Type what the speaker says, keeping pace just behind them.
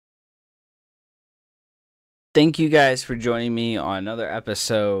Thank you guys for joining me on another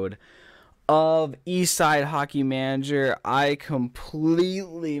episode of Eastside Hockey Manager. I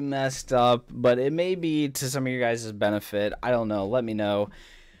completely messed up, but it may be to some of your guys' benefit. I don't know. Let me know.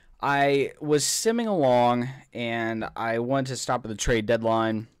 I was simming along and I wanted to stop at the trade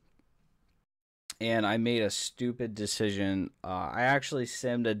deadline, and I made a stupid decision. I actually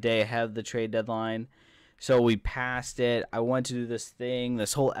simmed a day ahead of the trade deadline. So we passed it. I wanted to do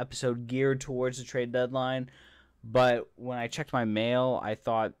this whole episode geared towards the trade deadline. But when I checked my mail, I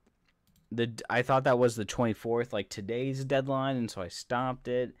thought that was the 24th, like today's deadline, and so I stopped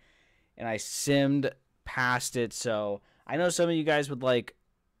it and I simmed past it. So I know some of you guys would like,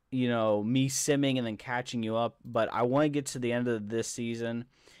 me simming and then catching you up, but I want to get to the end of this season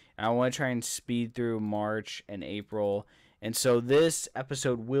and I want to try and speed through March and April. And so this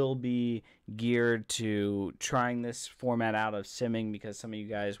episode will be geared to trying this format out of simming because some of you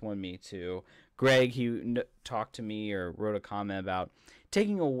guys want me to. Greg, he talked to me or wrote a comment about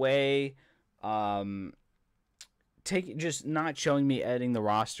taking away, just not showing me editing the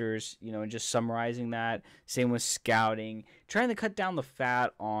rosters, and just summarizing that. Same with scouting, trying to cut down the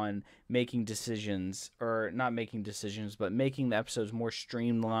fat on making decisions, or not making decisions, but making the episodes more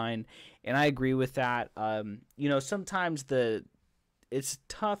streamlined. And I agree with that. Sometimes it's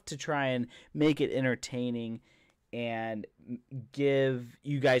tough to try and make it entertaining and give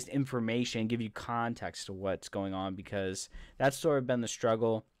you guys information, give you context to what's going on, because that's sort of been the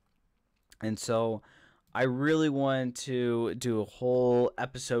struggle. And so I really wanted to do a whole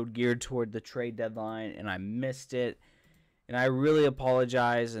episode geared toward the trade deadline, and I missed it. And I really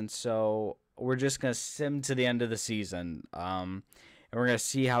apologize. And so we're just going to sim to the end of the season. And we're going to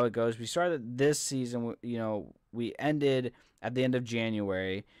see how it goes. We started this season, we ended at the end of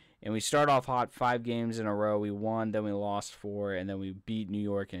January. And we start off hot, 5 games in a row. We won, then we lost 4, and then we beat New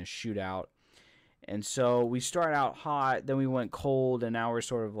York in a shootout. And so we start out hot, then we went cold, and now we're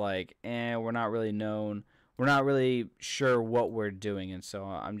sort of like, we're not really known. We're not really sure what we're doing. And so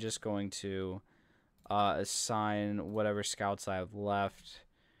I'm just going to assign whatever scouts I have left.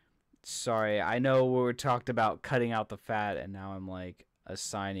 Sorry, I know we were talked about cutting out the fat, and now I'm like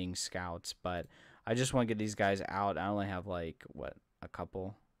assigning scouts. But I just want to get these guys out. I only have like, a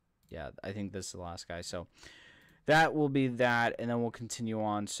couple? Yeah, I think this is the last guy. So that will be that, and then we'll continue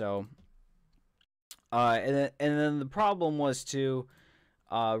on. So, and then the problem was too,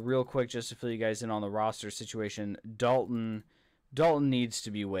 real quick, just to fill you guys in on the roster situation. Dalton needs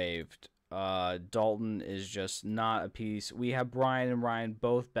to be waived. Dalton is just not a piece. We have Brian and Ryan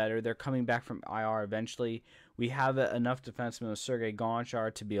both better. They're coming back from IR eventually. We have enough defensemen with Sergei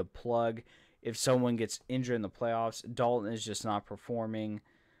Gonchar to be a plug if someone gets injured in the playoffs. Dalton is just not performing.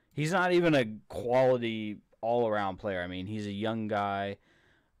 He's not even a quality all-around player. I mean, he's a young guy,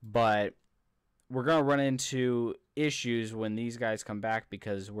 but we're going to run into issues when these guys come back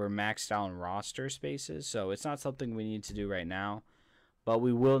because we're maxed out on roster spaces. So it's not something we need to do right now, but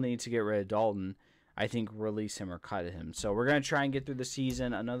we will need to get rid of Dalton. I think release him or cut him. So we're going to try and get through the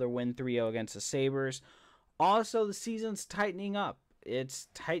season. Another win 3-0 against the Sabres. Also, the season's tightening up. It's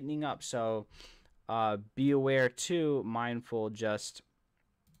tightening up. So be aware, too, mindful just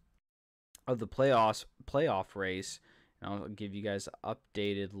of the playoff race. And I'll give you guys an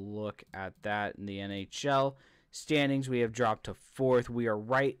updated look at that in the NHL standings. We have dropped to 4th. We are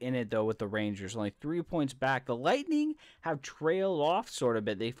right in it, though, with the Rangers. Only 3 points back. The Lightning have trailed off sort of a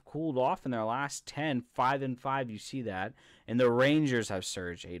bit. They've cooled off in their last 10, 5-5. You see that. And the Rangers have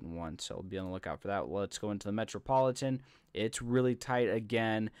surged 8-1. So be on the lookout for that. Let's go into the Metropolitan. It's really tight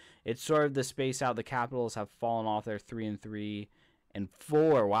again. It's sort of the space out. The Capitals have fallen off. They're 3-3 and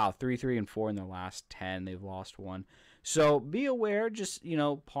 4. Wow, 3-3 and 4 in their last 10. They've lost 1. So be aware. Just,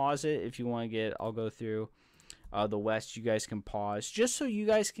 pause it if you want to get. I'll go through the West. You guys can pause just so you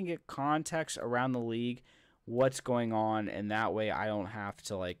guys can get context around the league, what's going on, and that way I don't have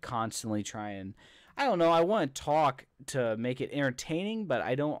to like constantly try and, I don't know, I want to talk to make it entertaining, but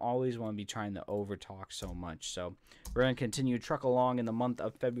I don't always want to be trying to over talk so much. So we're going to continue to truck along in the month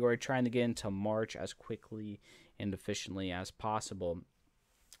of February, trying to get into March as quickly and efficiently as possible.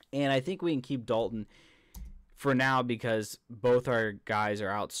 And I think we can keep Dalton for now because both our guys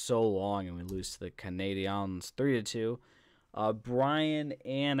are out so long, and we lose to the Canadiens 3-2. Brian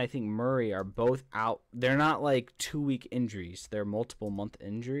and I think Murray are both out. They're not like 2-week injuries. They're multiple month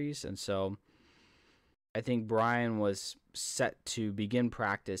injuries. And so I think Brian was set to begin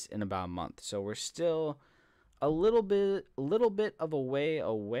practice in about a month. So we're still a little bit of a way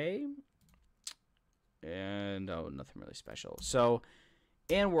away. And nothing really special. So,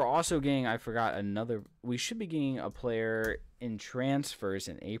 and we're also getting, we should be getting a player in transfers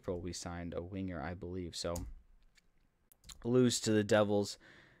in April. We signed a winger, I believe. So lose to the Devils,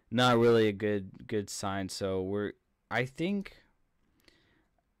 not really a good sign. So I think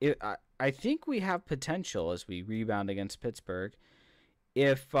I think we have potential as we rebound against Pittsburgh.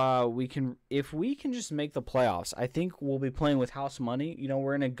 If we can just make the playoffs, I think we'll be playing with house money. You know,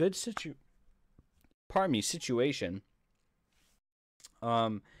 we're in a good situation.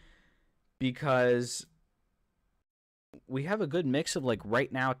 Because we have a good mix of like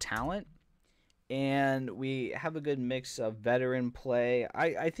right now talent, and we have a good mix of veteran play.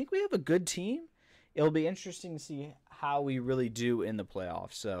 I think we have a good team. It'll be interesting to see how we really do in the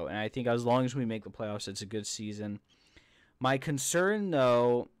playoffs. So, and I think as long as we make the playoffs, it's a good season. My concern,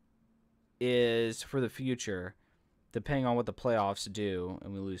 though, is for the future, depending on what the playoffs do,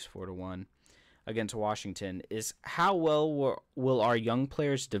 and we lose 4-1 against Washington, is how well will our young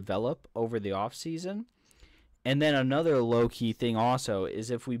players develop over the offseason? And then another low-key thing also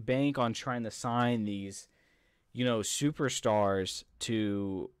is if we bank on trying to sign these, superstars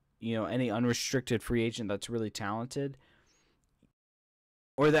to, any unrestricted free agent that's really talented,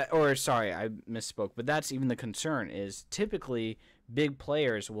 sorry, I misspoke, but that's even the concern is typically big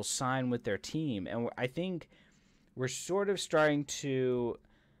players will sign with their team. And I think we're sort of starting to,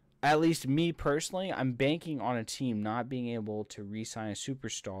 at least me personally, I'm banking on a team not being able to re-sign a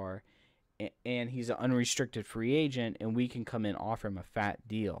superstar, and he's an unrestricted free agent, and we can come in and offer him a fat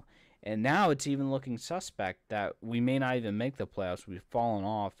deal. And now it's even looking suspect that we may not even make the playoffs. We've fallen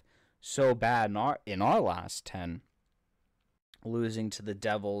off so bad in our last 10. Losing to the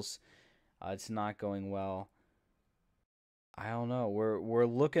Devils, it's not going well. I don't know. We're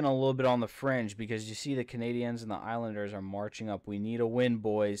looking a little bit on the fringe because you see the Canadiens and the Islanders are marching up. We need a win,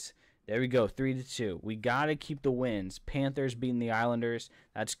 boys. There we go, 3-2. We got to keep the wins. Panthers beating the Islanders.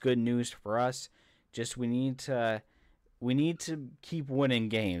 That's good news for us. Just we need to keep winning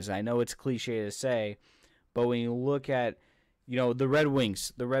games. I know it's cliche to say, but when you look at, the Red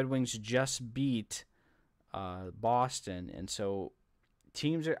Wings just beat Boston, and so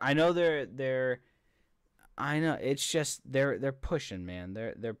teams are. I know I know it's just they're pushing, man.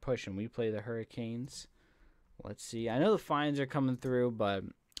 They're pushing. We play the Hurricanes. Let's see. I know the fines are coming through, but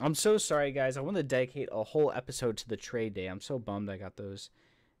I'm so sorry, guys. I want to dedicate a whole episode to the trade day. I'm so bummed I got those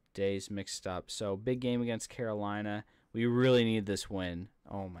days mixed up. So big game against Carolina. We really need this win.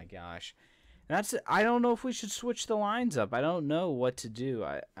 Oh my gosh. I don't know if we should switch the lines up. I don't know what to do.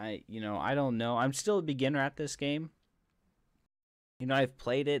 I don't know. I'm still a beginner at this game. I've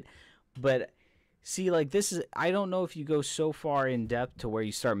played it, but see, like I don't know if you go so far in depth to where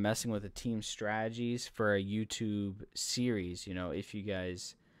you start messing with the team strategies for a YouTube series, if you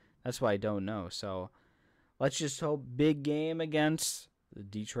guys, that's why I don't know. So let's just hope big game against the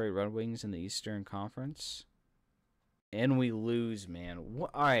Detroit Red Wings in the Eastern Conference. And we lose, man. All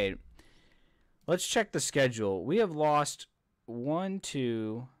right. Let's check the schedule. We have lost 1,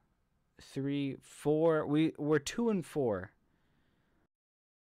 2, 3, 4. We're 2-4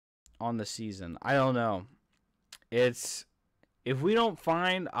 on the season. I don't know. If we don't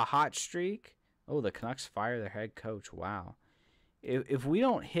find a hot streak. Oh, the Canucks fire their head coach. Wow. If we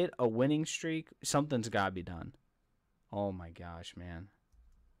don't hit a winning streak, something's got to be done. Oh my gosh, man.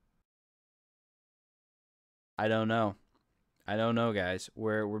 I don't know. Guys.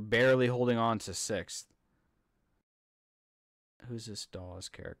 We're barely holding on to 6th. Who's this Dawes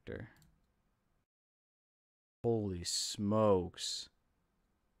character? Holy smokes.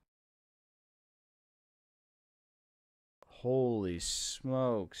 Holy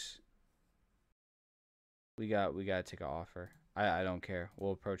smokes. We got to take an offer. I don't care.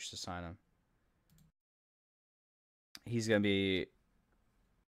 We'll approach to sign him. He's going to be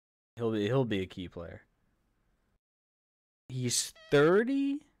he'll be a key player. He's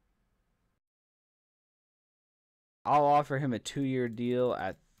 30. I'll offer him a 2-year deal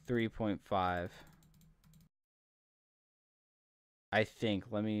at 3.5. I think.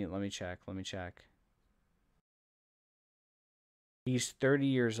 Let me check. He's 30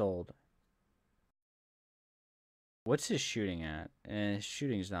 years old. What's his shooting at? His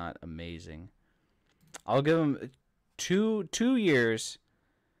shooting's not amazing. I'll give him 2 years.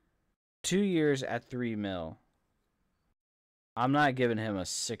 2 years at $3 million. I'm not giving him a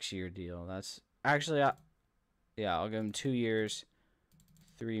 6-year deal. That's actually, I'll give him 2 years,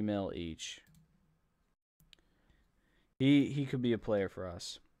 $3 million each. He could be a player for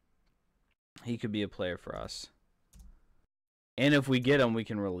us. And if we get him, we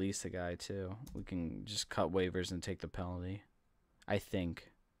can release the guy too. We can just cut waivers and take the penalty. I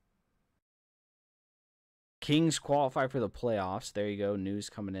think. Kings qualify for the playoffs. There you go. News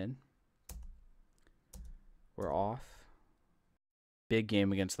coming in. We're off. Big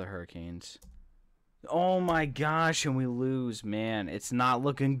game against the Hurricanes. Oh my gosh, and we lose, man. It's not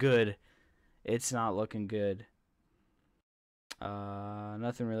looking good. It's not looking good.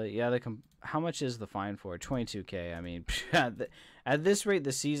 Nothing really. Yeah, how much is the fine for? 22K. I mean, at this rate,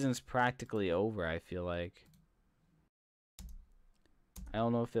 the season's practically over, I feel like. I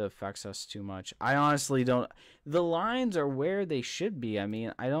don't know if it affects us too much. I honestly don't. The lines are where they should be. I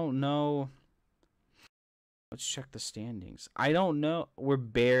mean, I don't know. Let's check the standings. I don't know. We're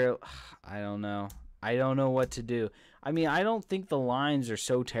bare. I don't know. I don't know what to do. I mean, I don't think the lines are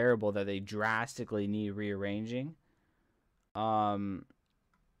so terrible that they drastically need rearranging. I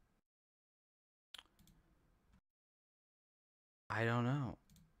don't know.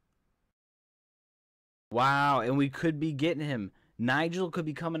 Wow, and we could be getting him. Nigel could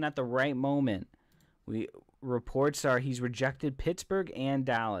be coming at the right moment. We Reports are he's rejected Pittsburgh and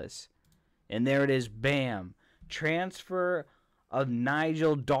Dallas. And there it is, bam. Transfer of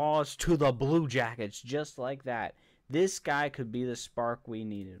Nigel Dawes to the Blue Jackets, just like that. This guy could be the spark we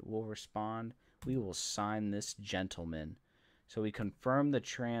needed. We'll respond. We will sign this gentleman. So we confirm the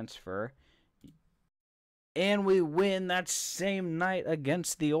transfer. And we win that same night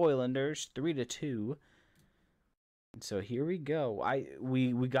against the Oilers, 3-2. So here we go.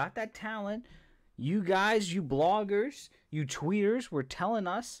 We got that talent. You guys, you bloggers, you tweeters were telling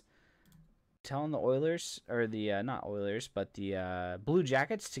the Oilers, or the not Oilers, but the Blue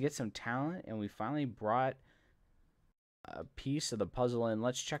Jackets to get some talent, and we finally brought a piece of the puzzle in.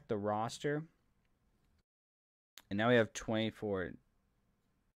 Let's check the roster. And now we have 24.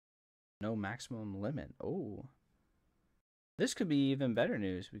 No maximum limit. Oh. This could be even better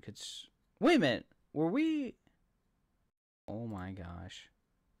news. We could... Wait a minute. Were we... Oh my gosh.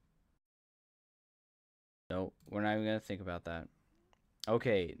 No, we're not even going to think about that.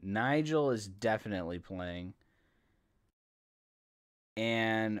 Okay, Nigel is definitely playing.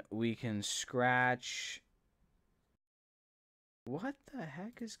 And we can scratch... What the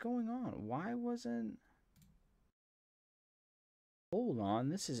heck is going on? Why wasn't... Hold on,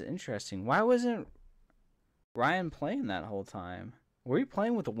 this is interesting. Why wasn't Ryan playing that whole time? Were we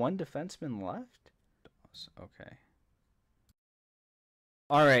playing with one defenseman left? Okay.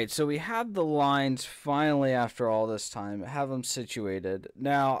 Alright, so we have the lines finally after all this time. Have them situated.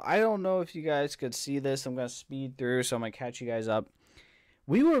 Now, I don't know if you guys could see this. I'm going to speed through, so I'm going to catch you guys up.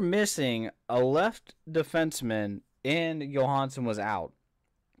 We were missing a left defenseman, and Johansson was out.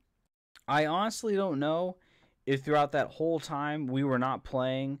 I honestly don't know if throughout that whole time we were not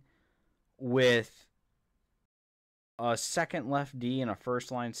playing with a second left D and a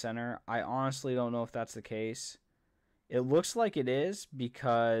first line center. I honestly don't know if that's the case. It looks like it is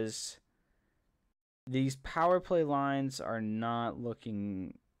because these power play lines are not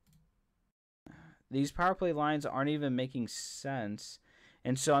looking... These power play lines aren't even making sense.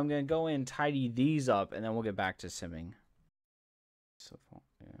 And so I'm going to go in and tidy these up, and then we'll get back to simming. So,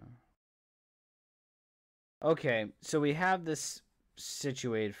 yeah. Okay, so we have this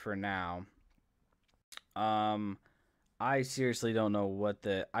situated for now. I seriously don't know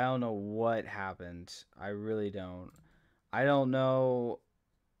I don't know what happened. I really don't. I don't know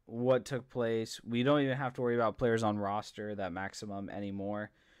what took place. We don't even have to worry about players on roster, that maximum,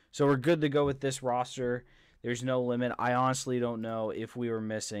 anymore. So we're good to go with this roster. There's no limit. I honestly don't know if we were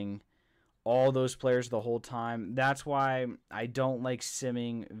missing all those players the whole time. That's why I don't like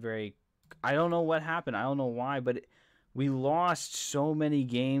simming very... I don't know what happened. I don't know why, but we lost so many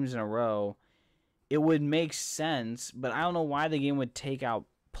games in a row. It would make sense, but I don't know why the game would take out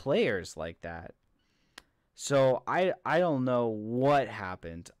players like that. So I don't know what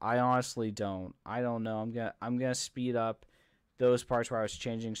happened. I honestly don't. I don't know. I'm gonna speed up those parts where I was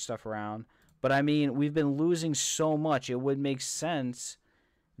changing stuff around. But I mean, we've been losing so much. It would make sense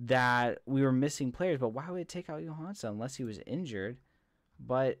that we were missing players. But why would it take out Johansson unless he was injured?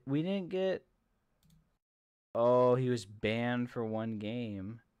 But we didn't get... Oh, he was banned for one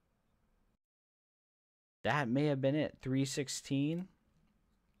game. That may have been it. 316.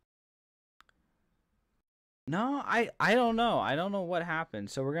 No, I don't know. I don't know what happened.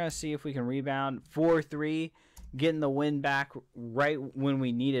 So we're going to see if we can rebound. 4-3, getting the win back right when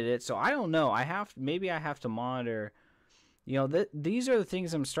we needed it. So I don't know. Maybe I have to monitor. You know, these are the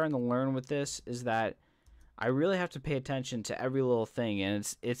things I'm starting to learn with this, is that I really have to pay attention to every little thing. And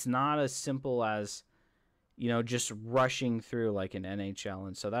it's not as simple as, you know, just rushing through like an NHL.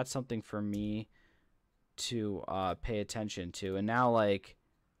 And so that's something for me to pay attention to. And now, like,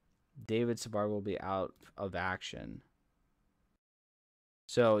 David Sabar will be out of action.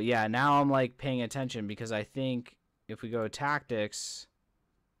 So, yeah, now I'm, like, paying attention because I think if we go to tactics...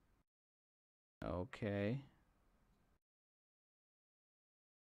 Okay.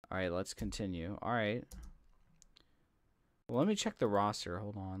 All right, let's continue. All right. Well, let me check the roster.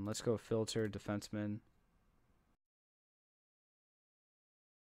 Hold on. Let's go filter, defenseman.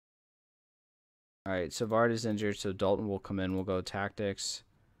 All right, Savard is injured, so Dalton will come in. We'll go tactics.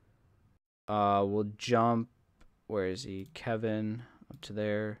 We'll jump. Where is he? Kevin up to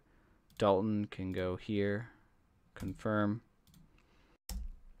there. Dalton can go here. Confirm.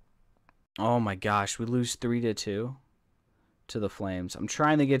 Oh my gosh, we lose 3-2 to the Flames. I'm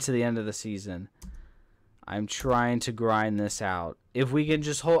trying to get to the end of the season. I'm trying to grind this out. If we can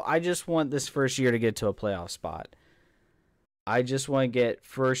just hold, I just want this first year to get to a playoff spot. I just want to get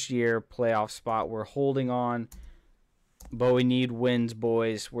first year playoff spot. We're holding on, but we need wins,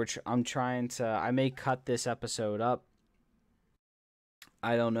 boys. I'm trying to. I may cut this episode up.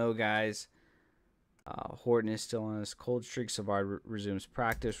 I don't know, guys. Horton is still on his cold streak. Savard resumes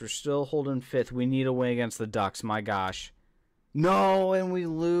practice. We're still holding fifth. We need a win against the Ducks. My gosh. No, and we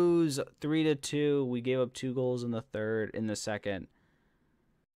lose 3-2. We gave up 2 goals in the second.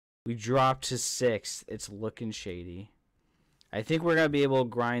 We dropped to 6th. It's looking shady. I think we're gonna be able to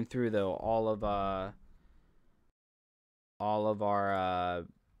grind through though all of our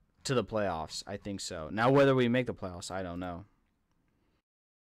to the playoffs. I think so. Now whether we make the playoffs, I don't know.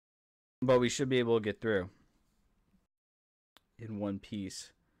 But we should be able to get through in one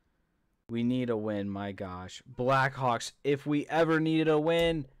piece. We need a win, my gosh. Blackhawks, if we ever needed a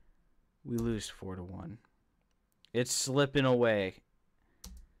win, we lose 4-1. It's slipping away.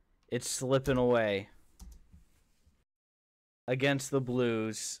 It's slipping away. Against the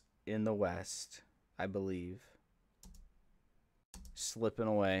Blues in the West, I believe. Slipping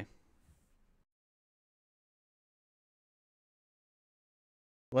away.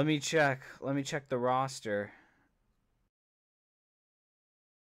 Let me check. Let me check the roster.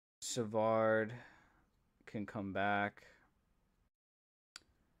 Savard can come back.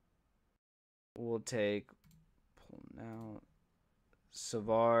 We'll take now.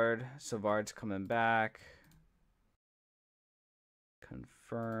 Savard's coming back.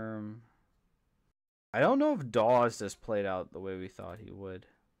 Confirm. I don't know if Dawes just played out the way we thought he would.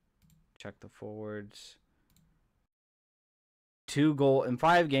 Check the forwards. 2 goals in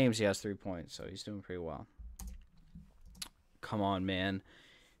 5 games. He has 3 points, so he's doing pretty well. Come on, man.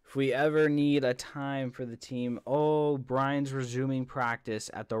 If we ever need a time for the team. Oh, Brian's resuming practice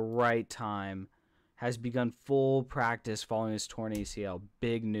at the right time. Has begun full practice following his torn ACL.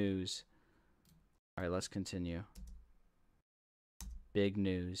 Big news. All right, let's continue. Big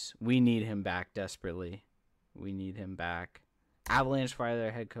news. We need him back desperately. We need him back. Avalanche fire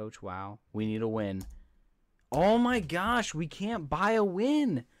their head coach. Wow. We need a win. Oh my gosh, we can't buy a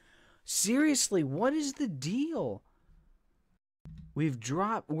win. Seriously, what is the deal? We've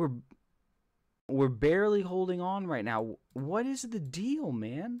dropped. We're barely holding on right now. What is the deal,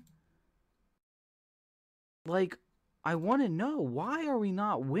 man? Like, I want to know, why are we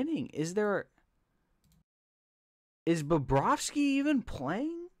not winning? Is Bobrovsky even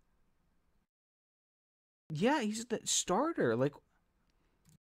playing? Yeah, he's the starter. Like,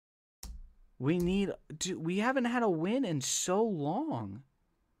 we haven't had a win in so long.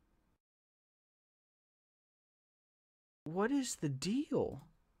 What is the deal?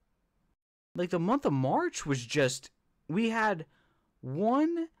 Like, the month of March was just, we had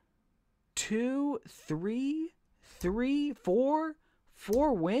 1, 2, 3, 4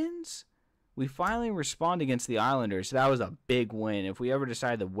 wins. We finally respond against the Islanders. That was a big win. If we ever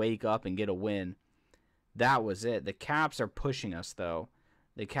decided to wake up and get a win, that was it. The Caps are pushing us, though.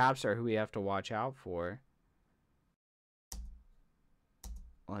 The Caps are who we have to watch out for.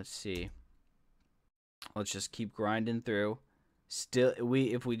 Let's see. Let's just keep grinding through. Still,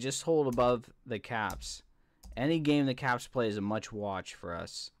 if we just hold above the Caps, any game the Caps play is a much watch for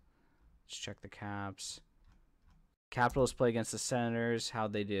us. Let's check the Caps. Capitals play against the Senators.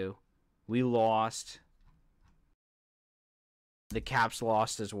 How'd they do? We lost. The Caps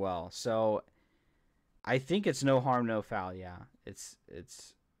lost as well. So I think it's no harm, no foul. Yeah, it's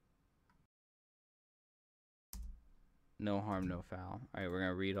no harm, no foul. All right, we're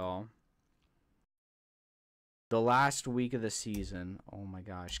gonna read all. The last week of the season. Oh my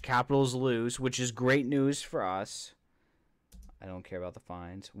gosh, Capitals lose, which is great news for us. I don't care about the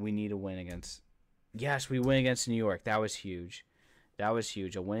fines. We need a win against. Yes, we win against New York. That was huge. That was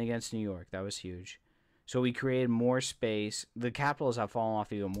huge. A win against New York. That was huge. So we created more space. The Capitals have fallen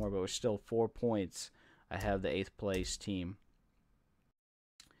off even more, but we're still 4 points ahead of the 8th place team.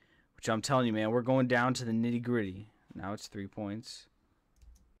 Which I'm telling you, man, we're going down to the nitty gritty. Now it's 3 points.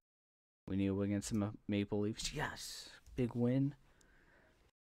 We need to win against the Maple Leafs. Yes. Big win.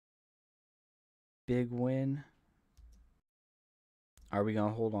 Big win. Are we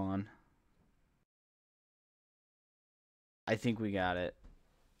going to hold on? I think we got it.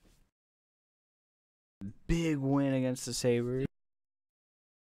 Big win against the Sabres.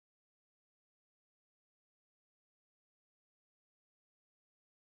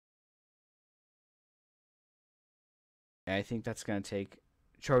 I think that's going to take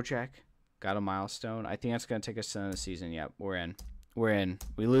Trocheck. Got a milestone. I think that's going to take us to the season. Yep, we're in. We're in.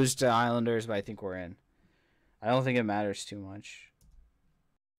 We lose to Islanders, but I think we're in. I don't think it matters too much.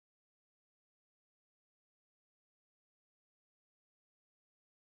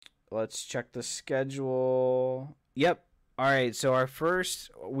 Let's check the schedule. Yep. All right. So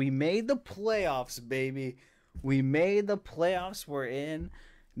we made the playoffs, baby. We made the playoffs. We're in.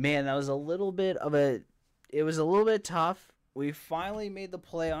 Man, that was a little bit of a. It was a little bit tough. We finally made the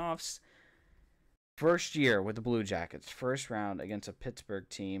playoffs. First year with the Blue Jackets. First round against a Pittsburgh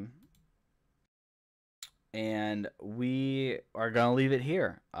team. And we are going to leave it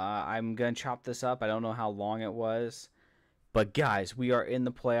here. I'm going to chop this up. I don't know how long it was. But, guys, we are in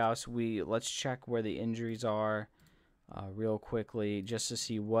the playoffs. Let's check where the injuries are real quickly just to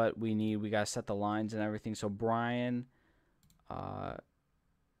see what we need. We got to set the lines and everything. So, Brian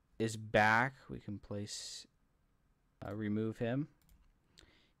is back. We can remove him.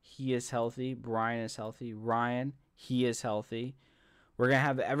 He is healthy. Brian is healthy. Ryan, he is healthy. We're going to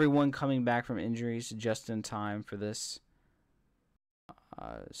have everyone coming back from injuries just in time for this.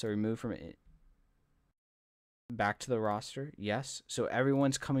 So remove from it. Back to the roster. Yes. So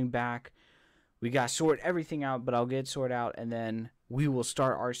everyone's coming back. We got to sort everything out, but I'll get sorted out. And then we will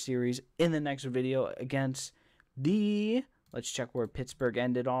start our series in the next video against let's check where Pittsburgh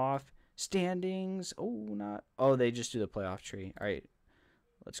ended off. Standings. Oh, they just do the playoff tree. All right.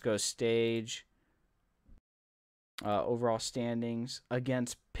 Let's go stage. Overall standings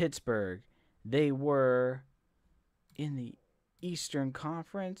against Pittsburgh. They were in the Eastern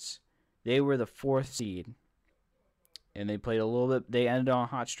Conference. They were the 4th seed. And they played a little bit. They ended on a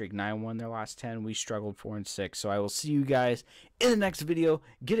hot streak. 9-1 their last 10. We struggled 4-6. So I will see you guys in the next video.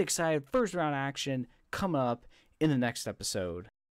 Get excited. First round action coming up in the next episode.